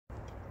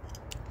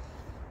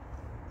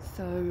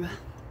So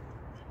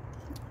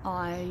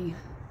I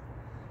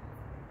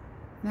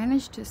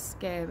managed to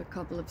scab a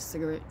couple of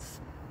cigarettes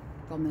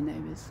from the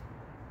neighbours,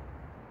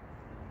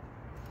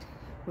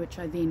 which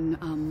I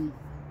then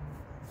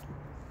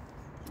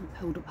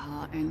pulled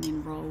apart and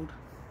then rolled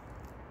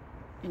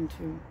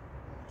into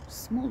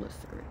smaller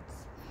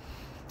cigarettes.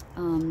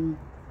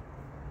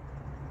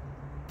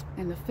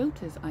 And the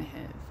filters I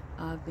have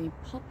are the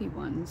poppy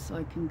ones, so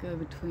I can go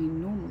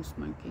between normal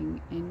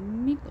smoking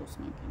and menthol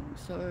smoking.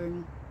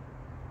 So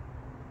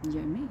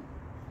yeah, me.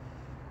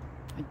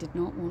 I did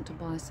not want to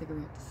buy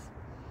cigarettes,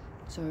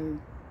 so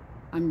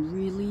I'm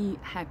really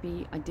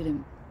happy I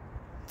didn't.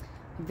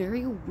 I'm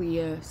very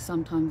aware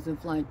sometimes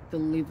of like the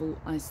level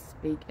I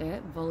speak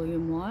at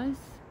volume wise,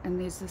 and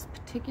there's this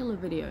particular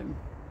video,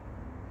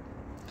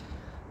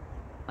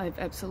 I have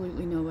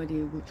absolutely no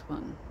idea which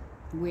one,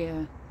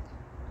 where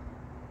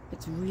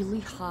it's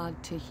really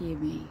hard to hear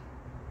me,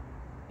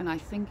 and I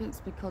think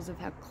it's because of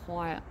how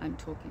quiet I'm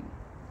talking.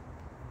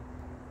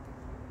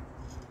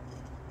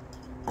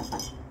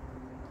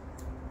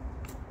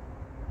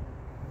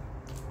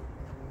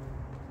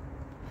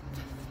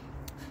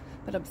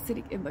 But I'm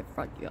sitting in my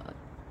front yard,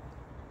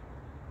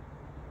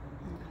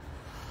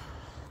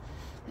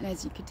 and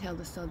as you can tell,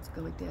 the sun's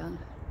going down.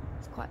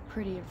 It's quite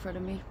pretty in front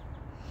of me,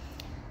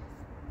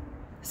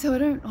 so I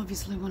don't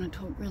obviously want to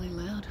talk really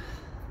loud.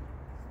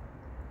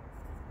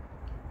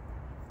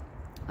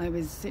 I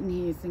was sitting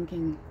here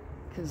thinking,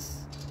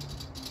 because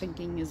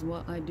thinking is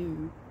what I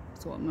do.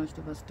 It's what most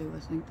of us do, I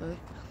think, though.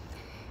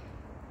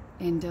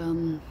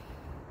 And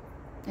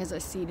as I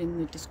said in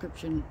the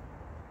description,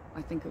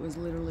 I think it was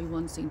literally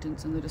one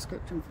sentence in the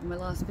description from my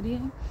last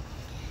video,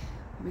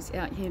 I was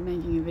out here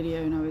making a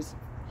video and I was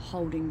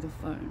holding the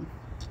phone,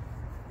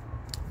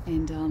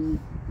 and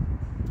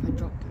I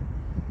dropped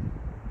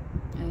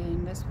it,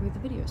 and that's where the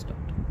video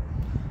stopped,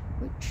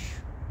 which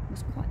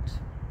was quite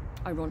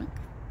ironic,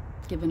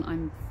 given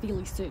I'm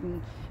fairly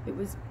certain it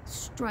was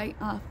straight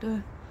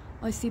after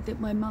I said that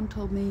my mum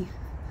told me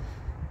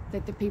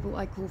that the people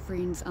I call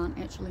friends aren't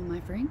actually my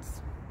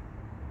friends.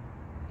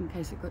 In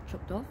case it got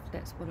chopped off,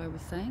 that's what I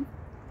was saying.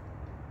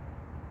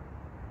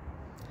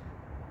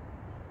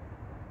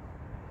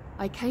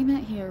 I came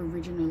out here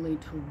originally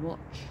to watch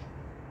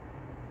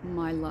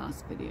my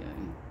last video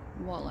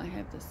while I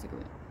have this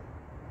cigarette.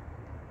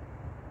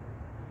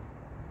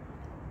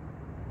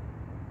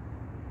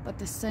 But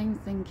the same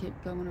thing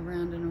kept going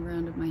around and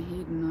around in my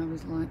head, and I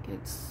was like,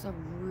 it's a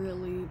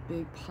really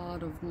big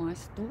part of my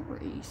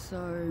story,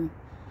 so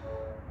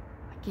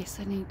I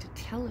guess I need to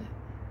tell it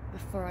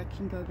before I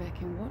can go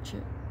back and watch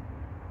it.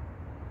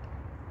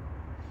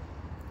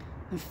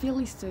 I'm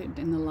fairly certain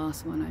in the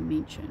last one I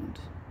mentioned,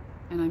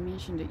 and I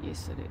mentioned it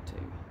yesterday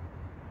too.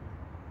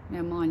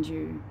 Now mind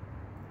you,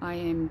 I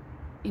am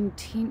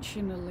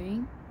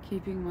intentionally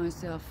keeping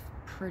myself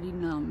pretty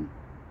numb,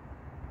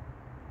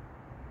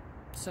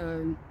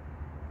 so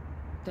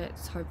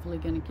that's hopefully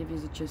going to give you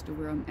the gist of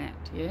where I'm at,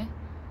 yeah?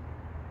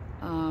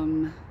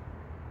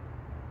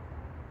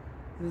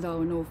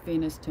 Though in all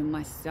fairness to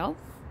myself,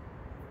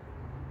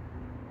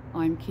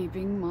 I'm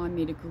keeping my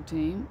medical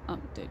team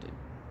updated.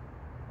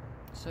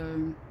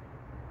 So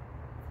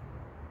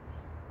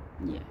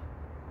yeah,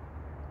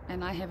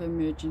 and I have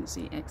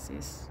emergency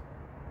access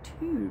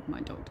to my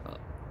doctor.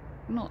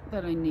 Not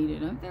that I need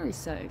it, I'm very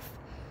safe.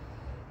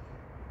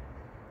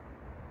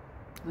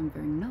 I'm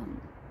very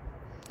numb.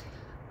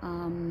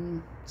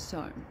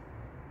 So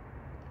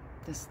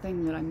this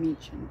thing that I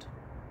mentioned,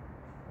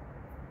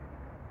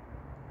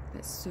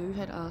 that Sue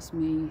had asked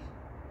me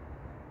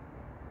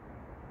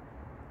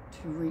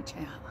to reach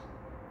out,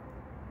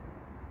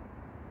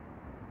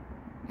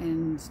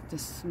 and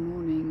this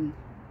morning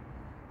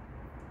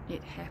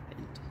it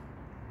happened,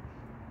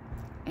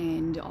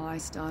 and I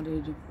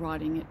started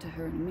writing it to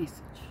her in a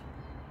message.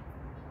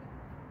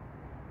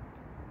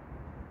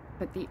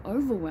 But the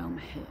overwhelm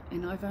hit,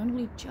 and I've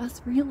only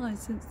just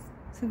realized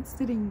since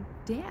sitting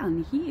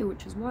down here,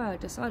 which is why I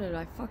decided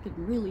I fucking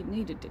really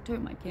needed to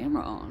turn my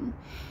camera on,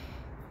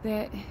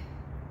 that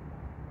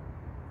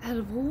out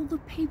of all the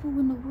people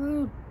in the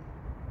world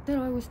that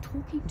I was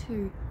talking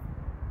to,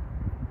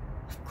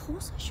 of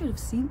course I should have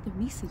sent the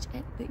message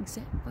at the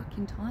exact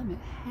fucking time it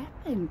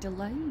happened.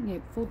 Delaying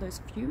it for those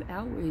few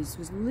hours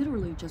was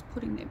literally just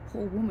putting that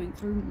poor woman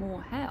through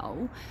more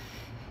hell,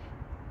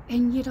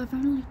 and yet I've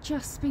only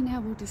just been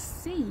able to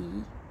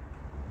see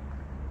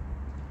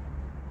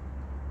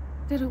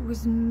that it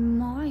was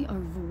my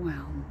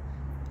overwhelm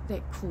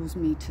that caused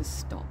me to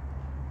stop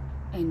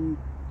and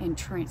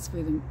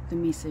transfer the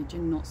message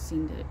and not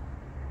send it.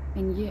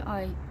 And yet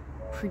I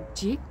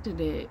projected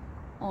it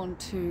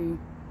onto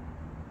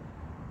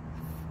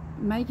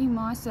making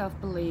myself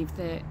believe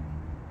that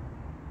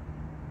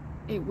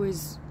it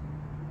was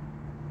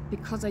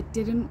because I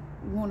didn't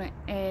want to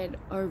add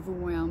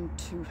overwhelm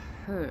to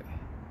her,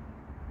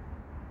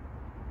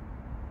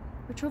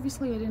 which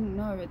obviously I didn't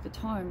know at the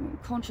time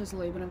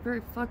consciously, but I'm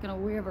very fucking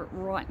aware of it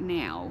right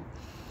now,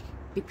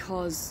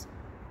 because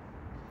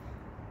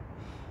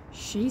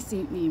she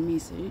sent me a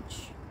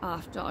message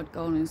after I'd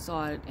gone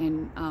inside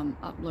and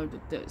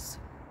uploaded this.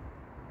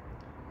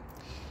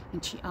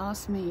 And she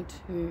asked me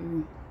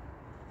to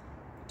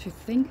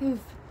think of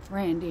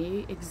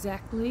Randy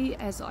exactly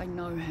as I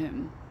know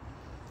him,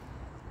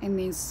 and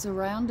then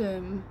surround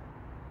him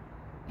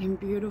in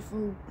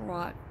beautiful,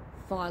 bright,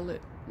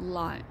 violet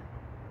light,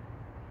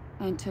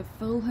 and to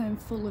fill him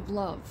full of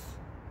love,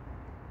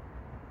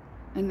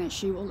 and that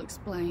she will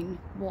explain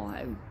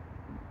why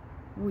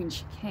when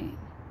she can.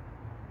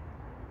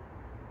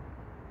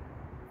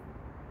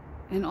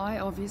 And I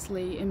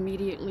obviously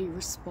immediately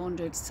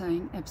responded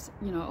saying,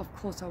 you know, of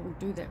course I will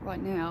do that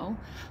right now.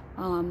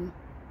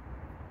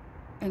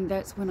 And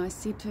that's when I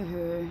said to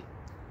her,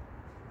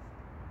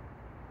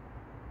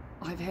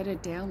 I've had a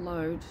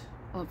download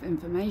of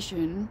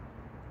information.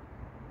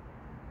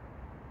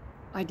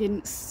 I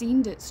didn't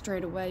send it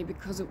straight away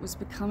because it was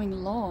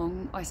becoming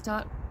long. I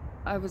started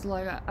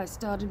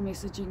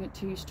messaging it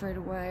to you straight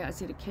away. I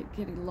said it kept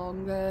getting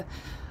longer.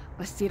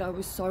 I said I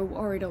was so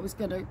worried I was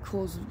going to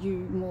cause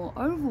you more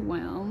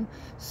overwhelm,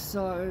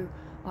 so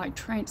I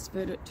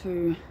transferred it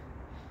to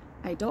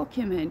a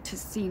document to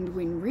send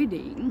when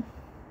ready.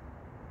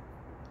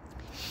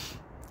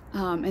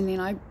 And then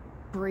I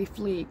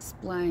briefly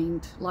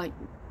explained, like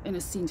in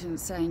a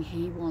sentence, saying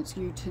he wants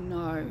you to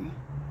know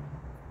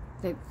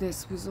that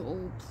this was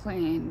all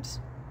planned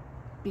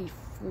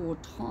before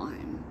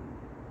time,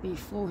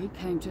 before he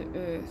came to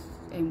Earth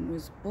and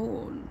was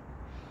born.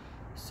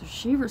 So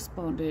she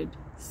responded,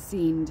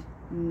 send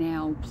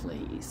now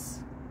please.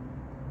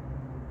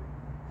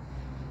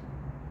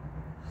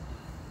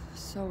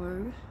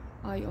 So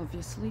I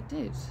obviously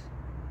did.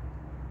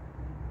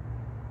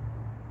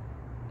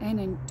 And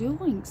in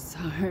doing so,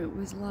 it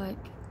was like,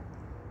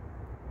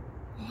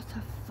 what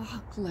the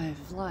fuck,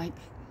 Liv? Like,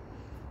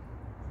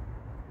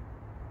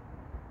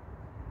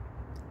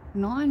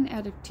 9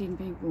 out of 10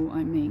 people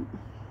I meet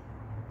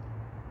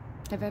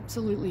have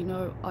absolutely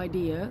no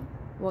idea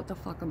what the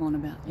fuck I'm on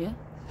about, yeah?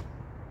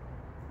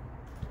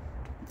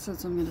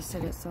 Since I'm going to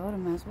sit outside, I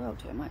may as well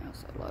turn my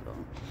outside light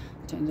on.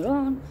 I turned it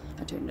on,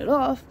 I turned it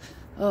off.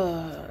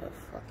 Oh,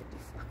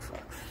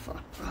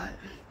 fuck, right.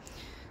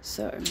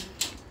 So,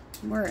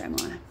 where am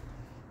I?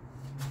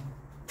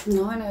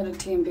 9 out of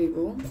 10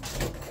 people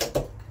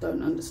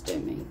don't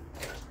understand me.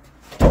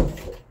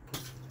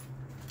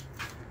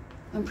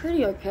 I'm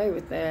pretty okay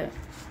with that,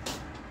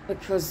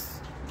 because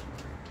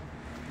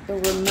the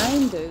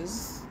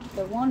remainders,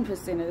 the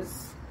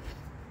 1%ers,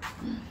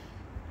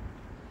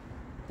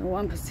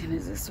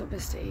 are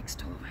supposed to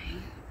extort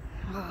me.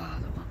 Oh,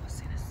 the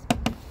 1%ers.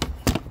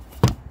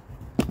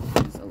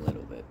 It's a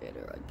little bit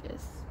better, I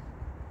guess.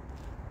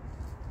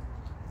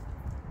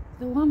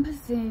 The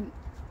 1%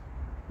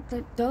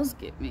 that does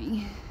get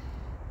me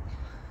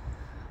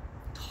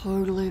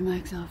totally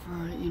makes up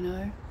for it, you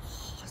know?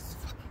 Oh, it's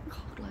fucking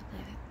cold like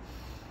that.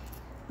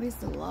 Where's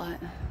the light?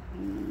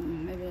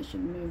 Maybe I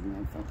should move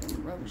my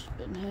fucking rubbish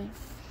bin, hey?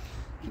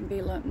 It can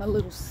be like my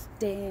little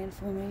stand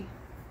for me.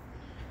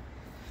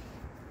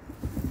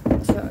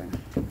 So,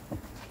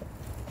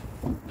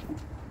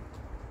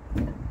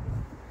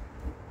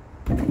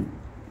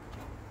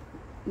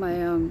 my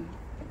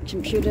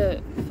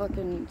computer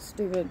fucking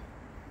stupid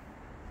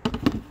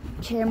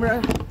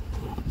camera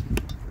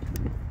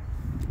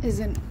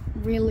isn't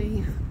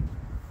really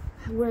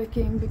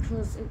working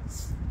because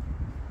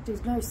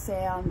there's no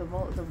sound.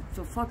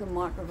 The fucking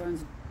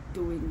microphone's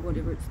doing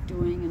whatever it's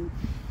doing, and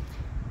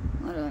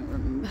I don't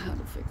remember how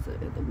to fix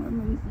it at the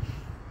moment.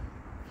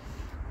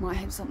 Might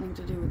have something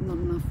to do with not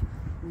enough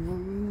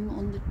room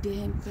on the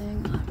damn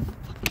thing. I don't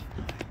fucking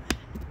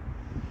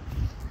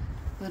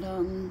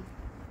know.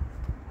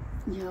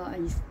 But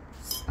yeah,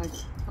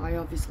 I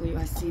obviously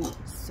sent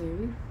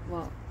Sue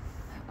what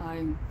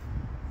I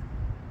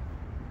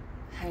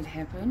had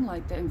happened,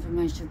 like the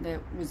information that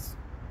was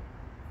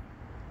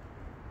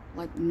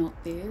like not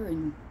there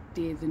and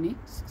there the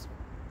next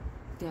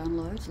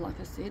downloads. Like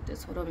I said,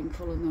 that's what I've been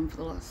calling them for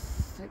the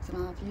last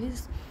 6.5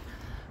 years.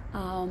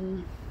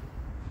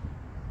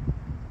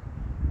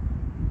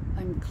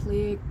 I'm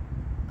clear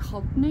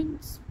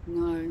cognizance?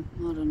 No, I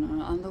don't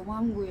know. I'm the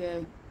one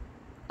where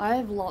I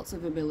have lots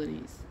of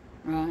abilities,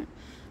 right?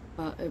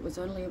 But it was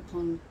only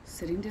upon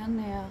sitting down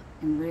now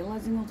and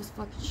realizing all this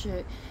fucking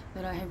shit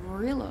that I have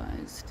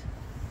realized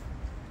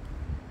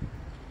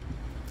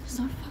there's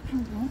no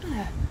fucking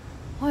wonder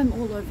I'm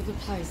all over the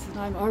place and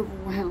I'm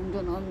overwhelmed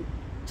and I'm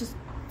just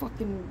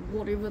fucking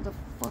whatever the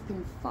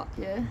fucking fuck,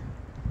 yeah?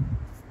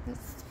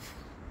 That's...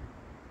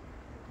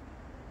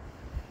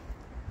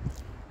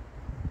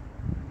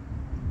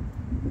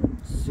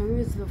 Sue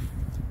is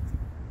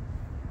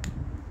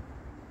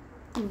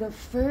the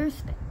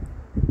first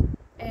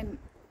and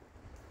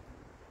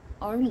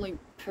only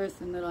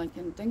person that I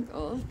can think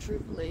of,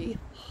 truthfully.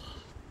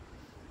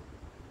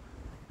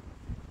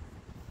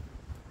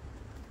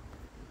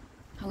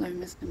 Hello,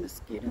 Mr.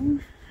 Mosquito.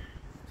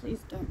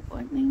 Please don't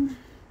bite me,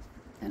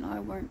 and I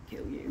won't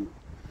kill you.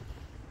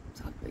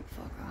 It's a big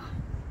fucker.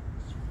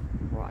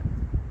 Right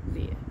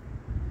there.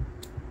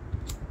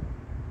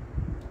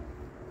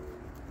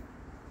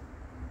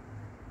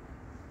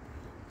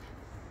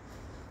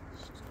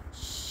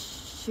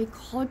 she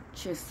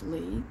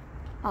consciously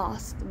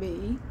asked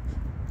me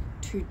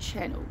to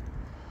channel,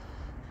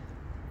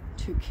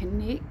 to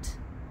connect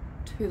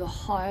to the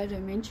higher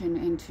dimension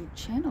and to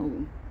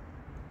channel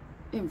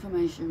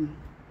information.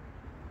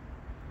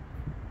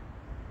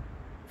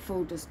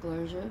 Full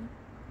disclosure,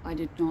 I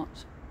did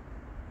not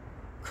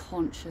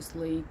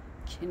consciously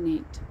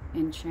connect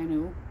and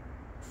channel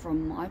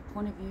from my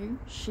point of view.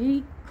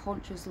 She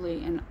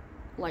consciously, and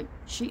like,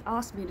 she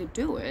asked me to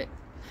do it,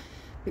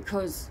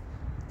 because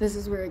this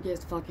is where it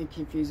gets fucking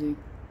confusing,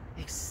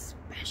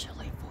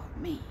 especially for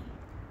me,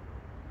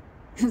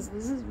 because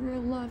this is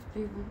real life,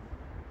 people.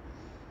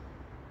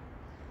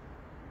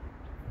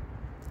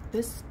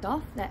 This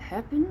stuff that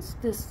happens,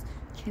 this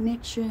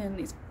connection,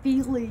 these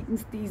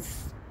feelings,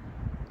 these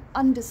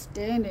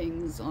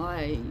understandings,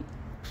 I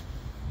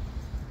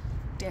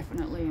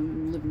definitely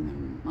am living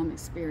them, I'm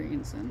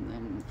experiencing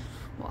them.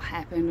 What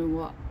happened and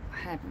what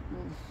happened,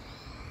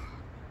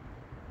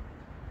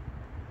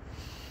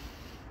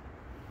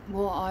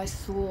 what I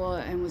saw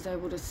and was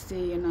able to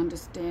see and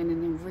understand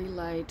and then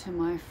relay to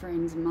my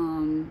friend's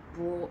mum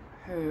brought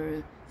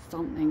her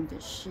something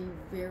that she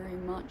very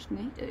much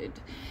needed.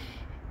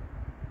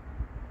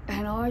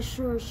 And I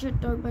sure as shit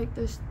don't make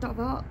this stuff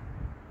up.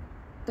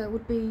 That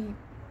would be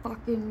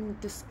fucking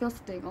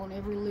disgusting on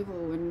every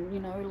level. And, you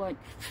know, like,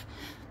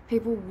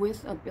 people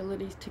with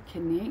abilities to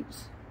connect,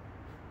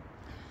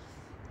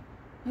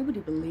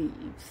 nobody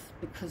believes,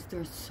 because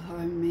there's so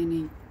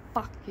many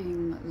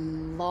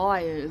fucking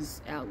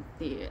liars out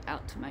there,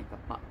 out to make a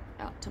buck,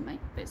 out to make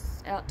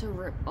this, out to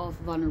rip off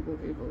vulnerable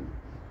people.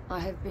 I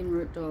have been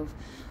ripped off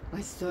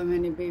by so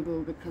many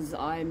people because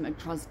I'm a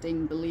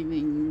trusting,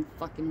 believing,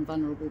 fucking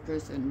vulnerable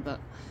person, but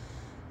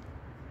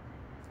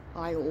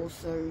I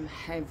also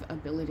have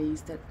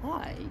abilities that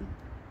I,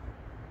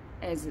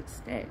 as it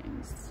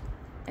stands,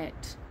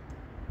 at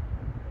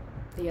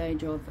the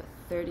age of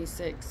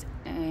 36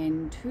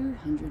 and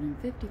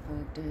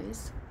 255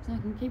 days, so I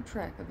can keep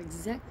track of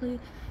exactly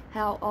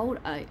how old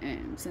I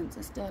am since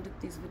I started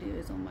these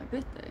videos on my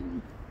birthday,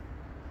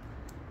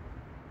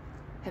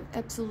 have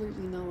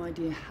absolutely no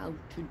idea how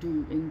to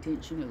do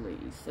intentionally.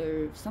 So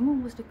if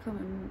someone was to come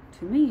in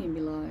to me and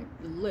be like,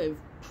 Liv,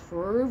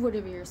 prove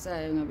whatever you're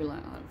saying, I'd be like,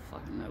 I don't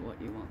fucking know what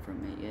you want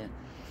from me, yeah?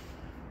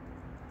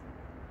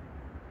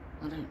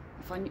 I don't.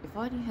 If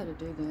I knew how to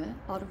do that,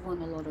 I'd have won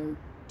the lotto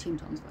 10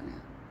 times by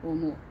now, or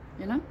more,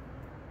 you know?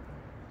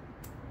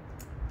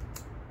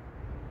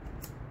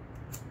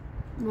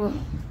 Whoa.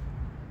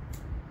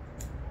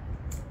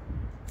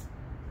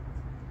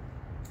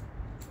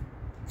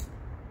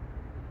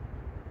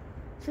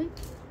 See?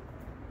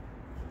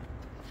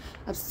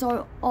 I'm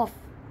so off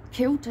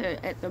kilter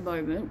at the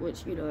moment,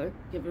 which, you know,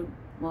 given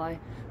my,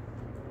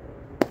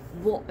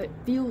 what it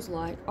feels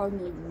like,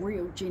 only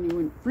real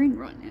genuine friend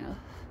right now,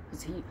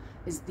 because he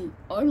is the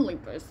only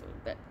person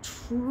that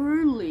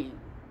truly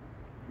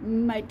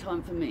made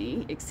time for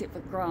me, except for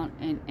Grant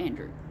and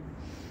Andrew.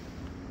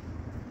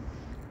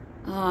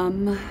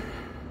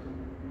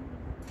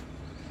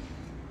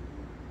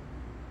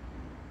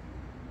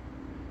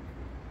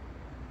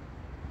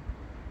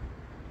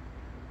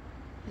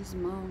 His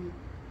mom,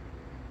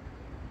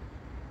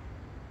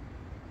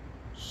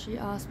 she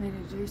asked me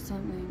to do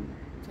something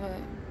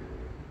that,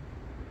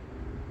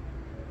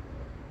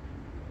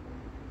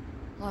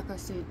 like I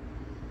said,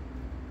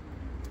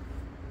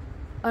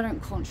 I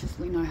don't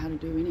consciously know how to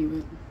do any of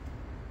it.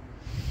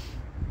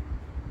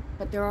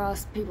 But there are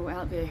people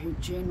out there who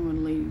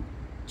genuinely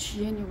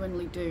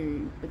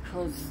do,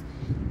 because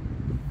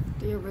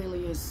there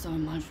really is so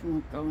much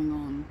more going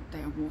on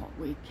than what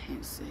we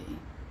can see.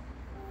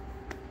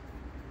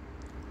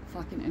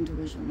 Fucking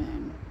intuition,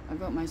 man. I've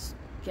got my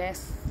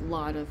gas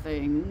lighter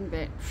thing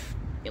that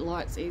it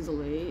lights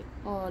easily.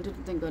 Oh, I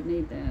didn't think I'd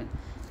need that.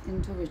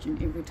 Intuition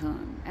every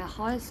time. Our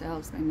higher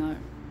selves, they know.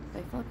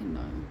 They fucking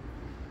know.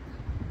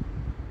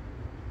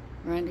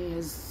 Randy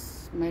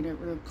has made it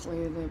real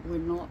clear that we're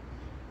not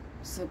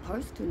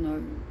supposed to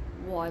know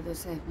why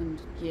this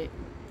happened yet.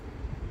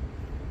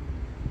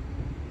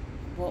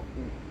 What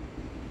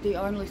the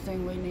only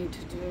thing we need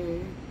to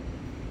do,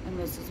 and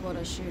this is what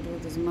I shared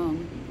with his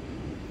mum,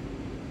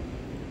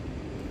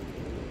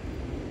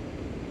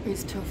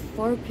 is to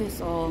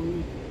focus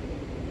on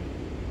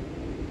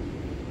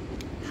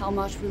how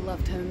much we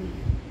loved him,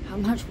 how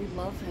much we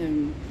love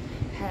him,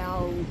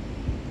 how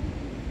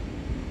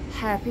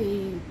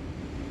happy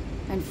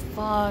and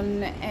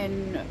fun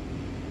and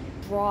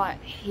bright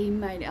he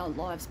made our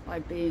lives by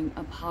being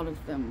a part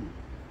of them.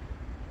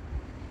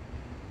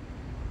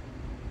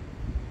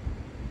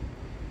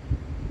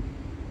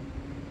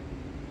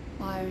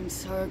 I am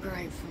so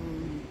grateful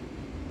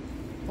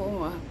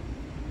for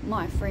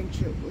my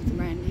friendship with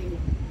Randy,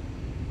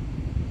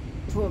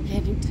 for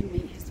getting to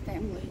meet his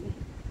family,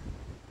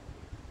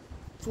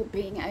 for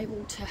being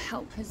able to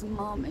help his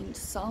mum in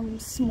some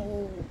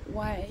small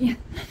way,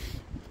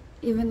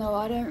 even though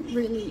I don't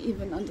really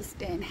even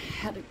understand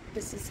how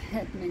this is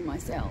happening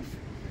myself.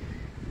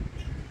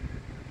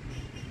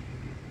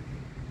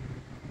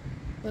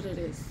 But it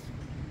is.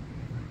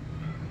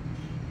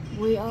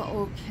 We are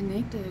all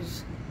connected.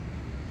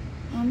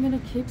 I'm gonna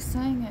keep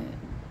saying it.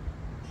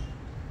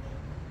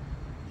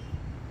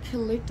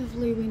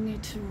 Collectively, we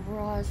need to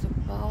rise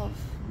above.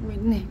 We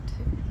need to.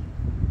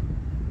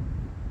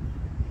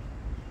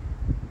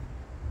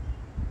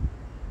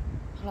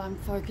 But I'm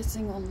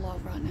focusing on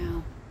love right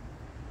now.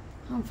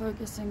 I'm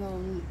focusing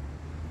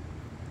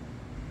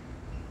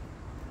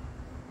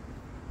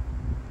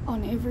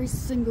on every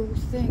single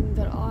thing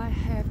that I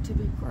have to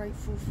be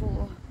grateful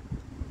for.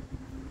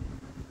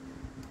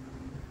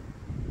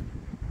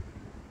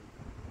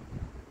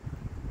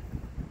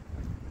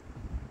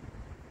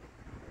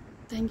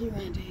 Thank you,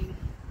 Andy.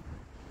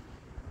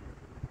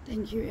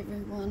 Thank you,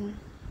 everyone.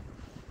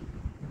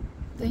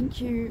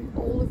 Thank you,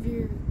 all of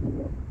you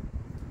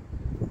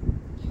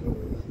who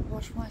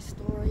watch my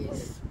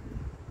stories,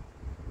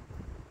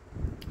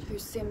 who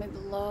send me the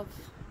love,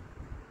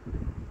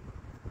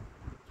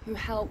 who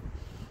help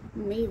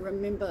me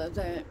remember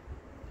that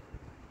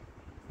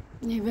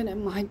even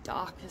in my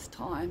darkest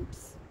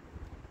times,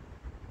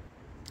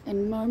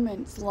 in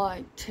moments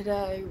like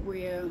today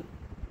where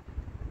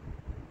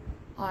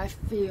I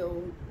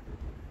feel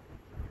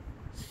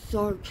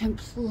so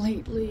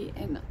completely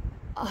and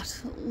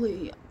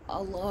utterly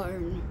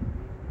alone,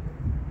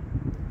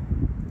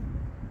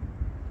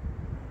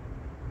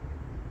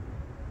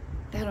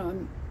 that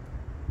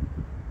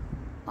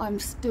I'm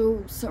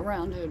still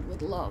surrounded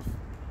with love.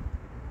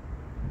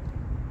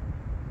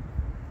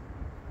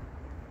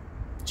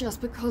 Just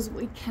because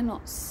we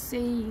cannot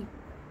see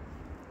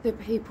the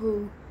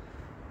people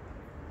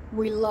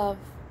we love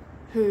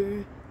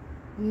who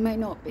may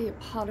not be a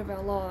part of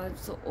our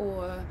lives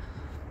or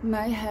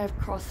may have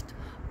crossed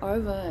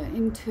over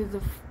into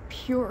the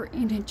pure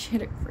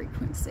energetic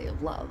frequency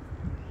of love,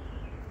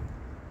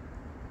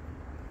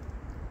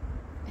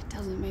 it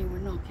doesn't mean we're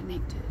not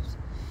connected.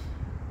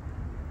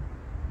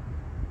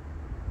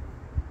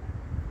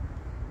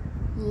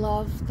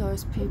 Love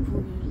those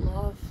people you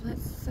love.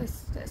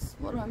 That's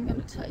what I'm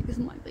going to take as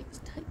my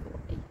biggest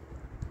takeaway.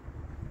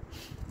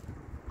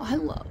 I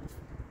love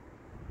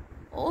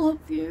all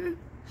of you,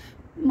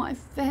 my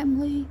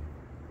family,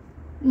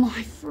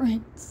 my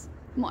friends,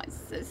 my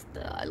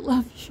sister, I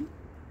love you.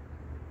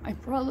 My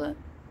brother,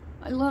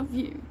 I love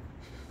you.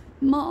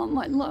 Mom,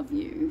 I love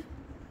you.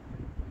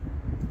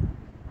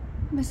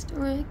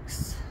 Mr.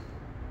 X,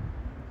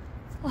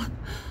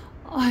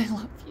 I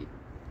love you.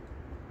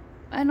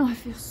 And I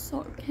feel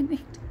so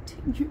connected to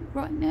you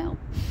right now.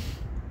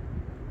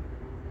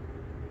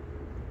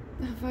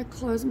 If I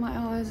close my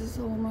eyes, it's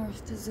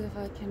almost as if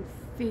I can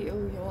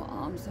feel your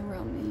arms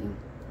around me.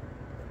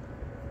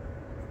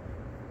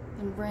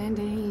 And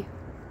Randy,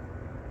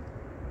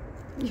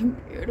 you're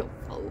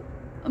beautiful,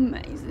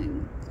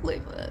 amazing,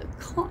 clever,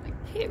 kind,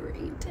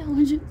 caring,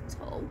 intelligent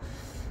soul.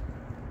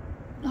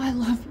 I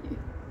love you.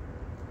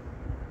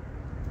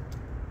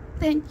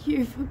 Thank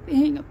you for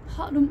being a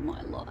part of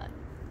my life.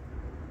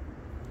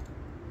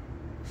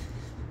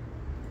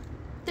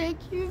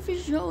 Thank you for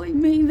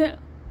showing me that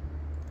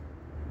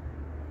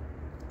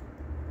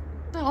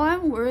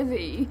I'm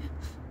worthy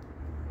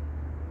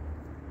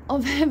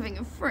of having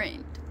a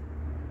friend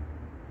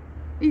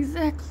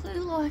exactly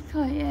like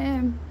I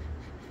am.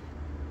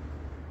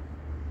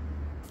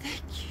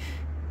 Thank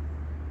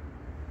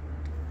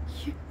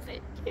you.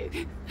 Thank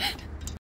you.